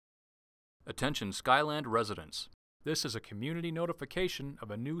Attention Skyland residents. This is a community notification of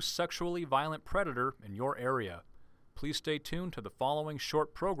a new sexually violent predator in your area. Please stay tuned to the following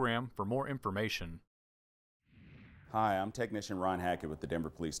short program for more information. Hi, I'm Technician Ron Hackett with the Denver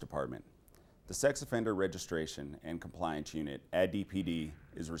Police Department. The Sex Offender Registration and Compliance Unit at DPD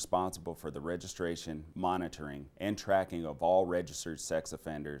is responsible for the registration, monitoring, and tracking of all registered sex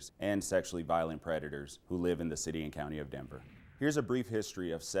offenders and sexually violent predators who live in the city and county of Denver. Here's a brief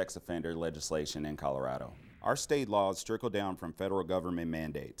history of sex offender legislation in Colorado. Our state laws trickle down from federal government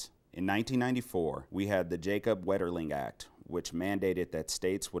mandates. In 1994, we had the Jacob Wetterling Act, which mandated that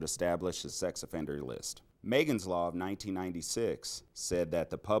states would establish a sex offender list. Megan's Law of 1996 said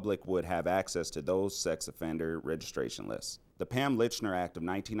that the public would have access to those sex offender registration lists. The Pam Lichner Act of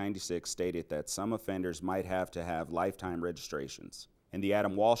 1996 stated that some offenders might have to have lifetime registrations. And the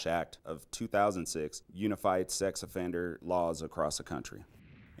Adam Walsh Act of 2006 unified sex offender laws across the country.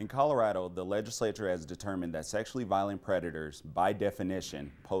 In Colorado, the legislature has determined that sexually violent predators, by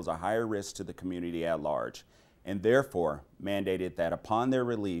definition, pose a higher risk to the community at large, and therefore mandated that upon their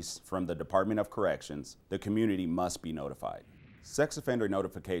release from the Department of Corrections, the community must be notified. Sex offender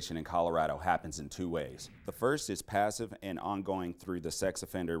notification in Colorado happens in two ways. The first is passive and ongoing through the sex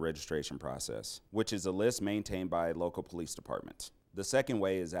offender registration process, which is a list maintained by local police departments. The second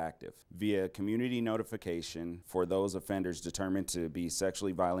way is active, via community notification for those offenders determined to be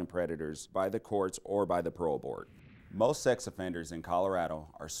sexually violent predators by the courts or by the parole board. Most sex offenders in Colorado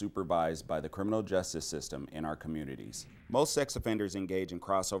are supervised by the criminal justice system in our communities. Most sex offenders engage in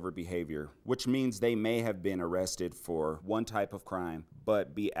crossover behavior, which means they may have been arrested for one type of crime,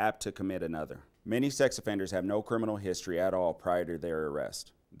 but be apt to commit another. Many sex offenders have no criminal history at all prior to their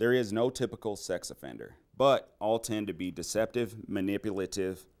arrest. There is no typical sex offender, but all tend to be deceptive,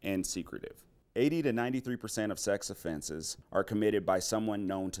 manipulative, and secretive. 80 to 93% of sex offenses are committed by someone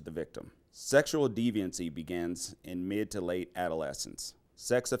known to the victim. Sexual deviancy begins in mid to late adolescence.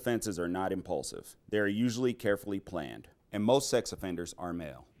 Sex offenses are not impulsive. They are usually carefully planned, and most sex offenders are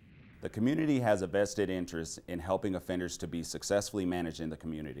male. The community has a vested interest in helping offenders to be successfully managed in the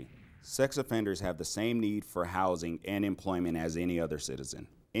community. Sex offenders have the same need for housing and employment as any other citizen.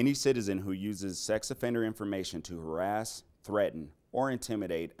 Any citizen who uses sex offender information to harass, threaten, or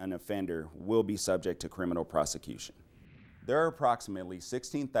intimidate an offender will be subject to criminal prosecution. There are approximately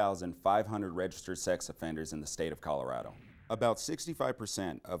 16,500 registered sex offenders in the state of Colorado. About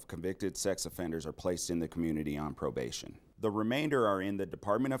 65% of convicted sex offenders are placed in the community on probation. The remainder are in the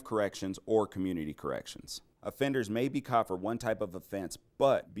Department of Corrections or Community Corrections. Offenders may be caught for one type of offense,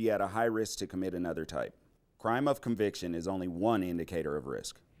 but be at a high risk to commit another type. Crime of conviction is only one indicator of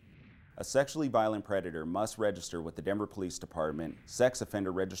risk. A sexually violent predator must register with the Denver Police Department Sex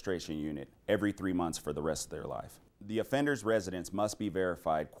Offender Registration Unit every 3 months for the rest of their life. The offender's residence must be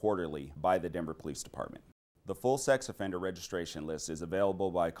verified quarterly by the Denver Police Department. The full sex offender registration list is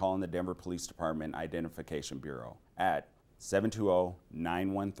available by calling the Denver Police Department Identification Bureau at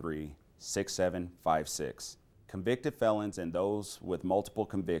 720-913-6756. Convicted felons and those with multiple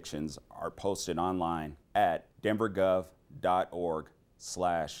convictions are posted online at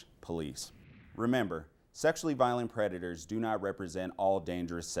denvergov.org/police. Remember, sexually violent predators do not represent all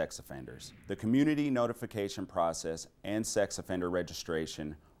dangerous sex offenders. The community notification process and sex offender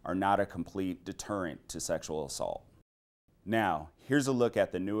registration are not a complete deterrent to sexual assault. Now, here's a look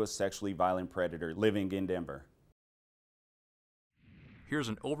at the newest sexually violent predator living in Denver. Here's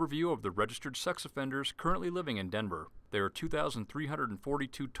an overview of the registered sex offenders currently living in Denver. There are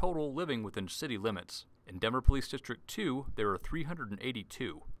 2,342 total living within city limits. In Denver Police District 2, there are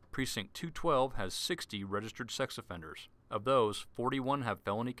 382. Precinct 212 has 60 registered sex offenders. Of those, 41 have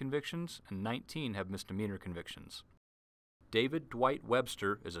felony convictions and 19 have misdemeanor convictions. David Dwight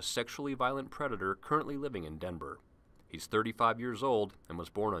Webster is a sexually violent predator currently living in Denver. He's 35 years old and was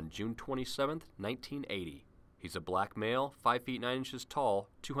born on June 27, 1980. He's a black male, 5 feet 9 inches tall,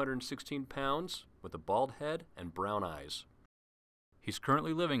 216 pounds, with a bald head and brown eyes. He's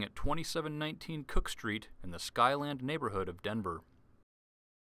currently living at 2719 Cook Street in the Skyland neighborhood of Denver.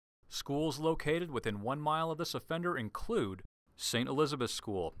 Schools located within 1 mile of this offender include St. Elizabeth's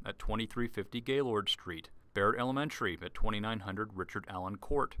School at 2350 Gaylord Street, Barrett Elementary at 2900 Richard Allen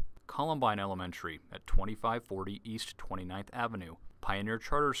Court, Columbine Elementary at 2540 East 29th Avenue, Pioneer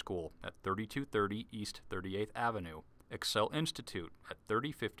Charter School at 3230 East 38th Avenue, Excel Institute at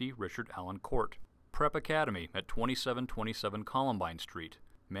 3050 Richard Allen Court, Prep Academy at 2727 Columbine Street,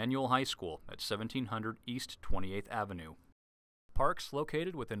 Manual High School at 1700 East 28th Avenue. Parks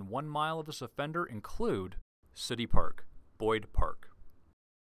located within 1 mile of this offender include City Park, Boyd Park.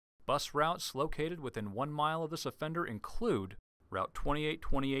 Bus routes located within 1 mile of this offender include Route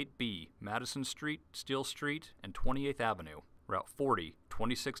 2828B, Madison Street, Steele Street, and 28th Avenue. Route 40,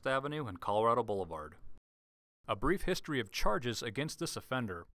 26th Avenue, and Colorado Boulevard. A brief history of charges against this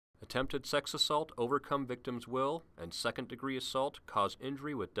offender. Attempted sex assault, overcome victim's will, and second-degree assault, cause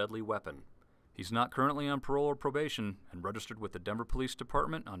injury with deadly weapon. He's not currently on parole or probation and registered with the Denver Police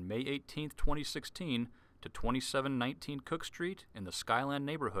Department on May 18, 2016 to 2719 Cook Street in the Skyland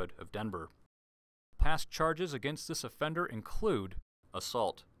neighborhood of Denver. Past charges against this offender include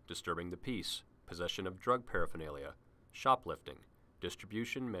assault, disturbing the peace, possession of drug paraphernalia, shoplifting,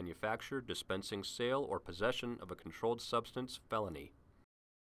 distribution, manufacture, dispensing, sale, or possession of a controlled substance felony.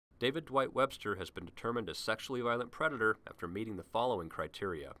 David Dwight Webster has been determined a sexually violent predator after meeting the following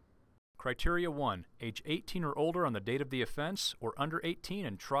criteria. Criteria 1. Age 18 or older on the date of the offense, or under 18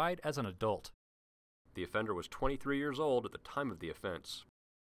 and tried as an adult. The offender was 23 years old at the time of the offense.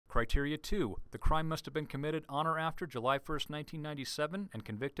 Criteria 2. The crime must have been committed on or after July 1, 1997 and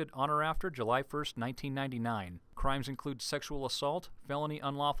convicted on or after July 1, 1999. Crimes include sexual assault, felony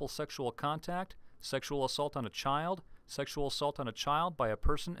unlawful sexual contact, sexual assault on a child by a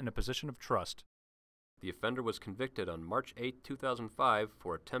person in a position of trust. The offender was convicted on March 8, 2005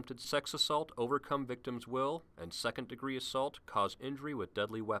 for attempted sex assault, overcome victim's will, and second-degree assault, cause injury with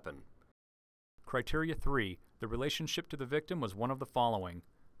deadly weapon. Criteria 3. The relationship to the victim was one of the following.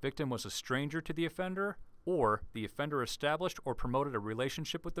 Victim was a stranger to the offender, or the offender established or promoted a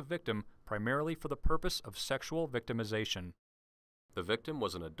relationship with the victim primarily for the purpose of sexual victimization. The victim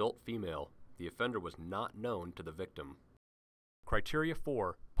was an adult female. The offender was not known to the victim. Criteria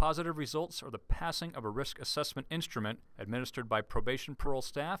 4. Positive results are the passing of a risk assessment instrument administered by probation parole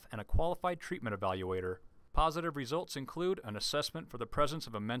staff and a qualified treatment evaluator. Positive results include an assessment for the presence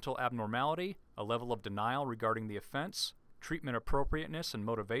of a mental abnormality, a level of denial regarding the offense, treatment appropriateness and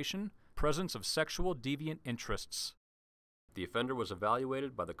motivation, presence of sexual deviant interests. The offender was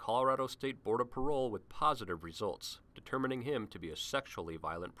evaluated by the Colorado State Board of Parole with positive results, determining him to be a sexually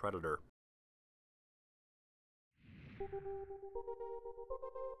violent predator.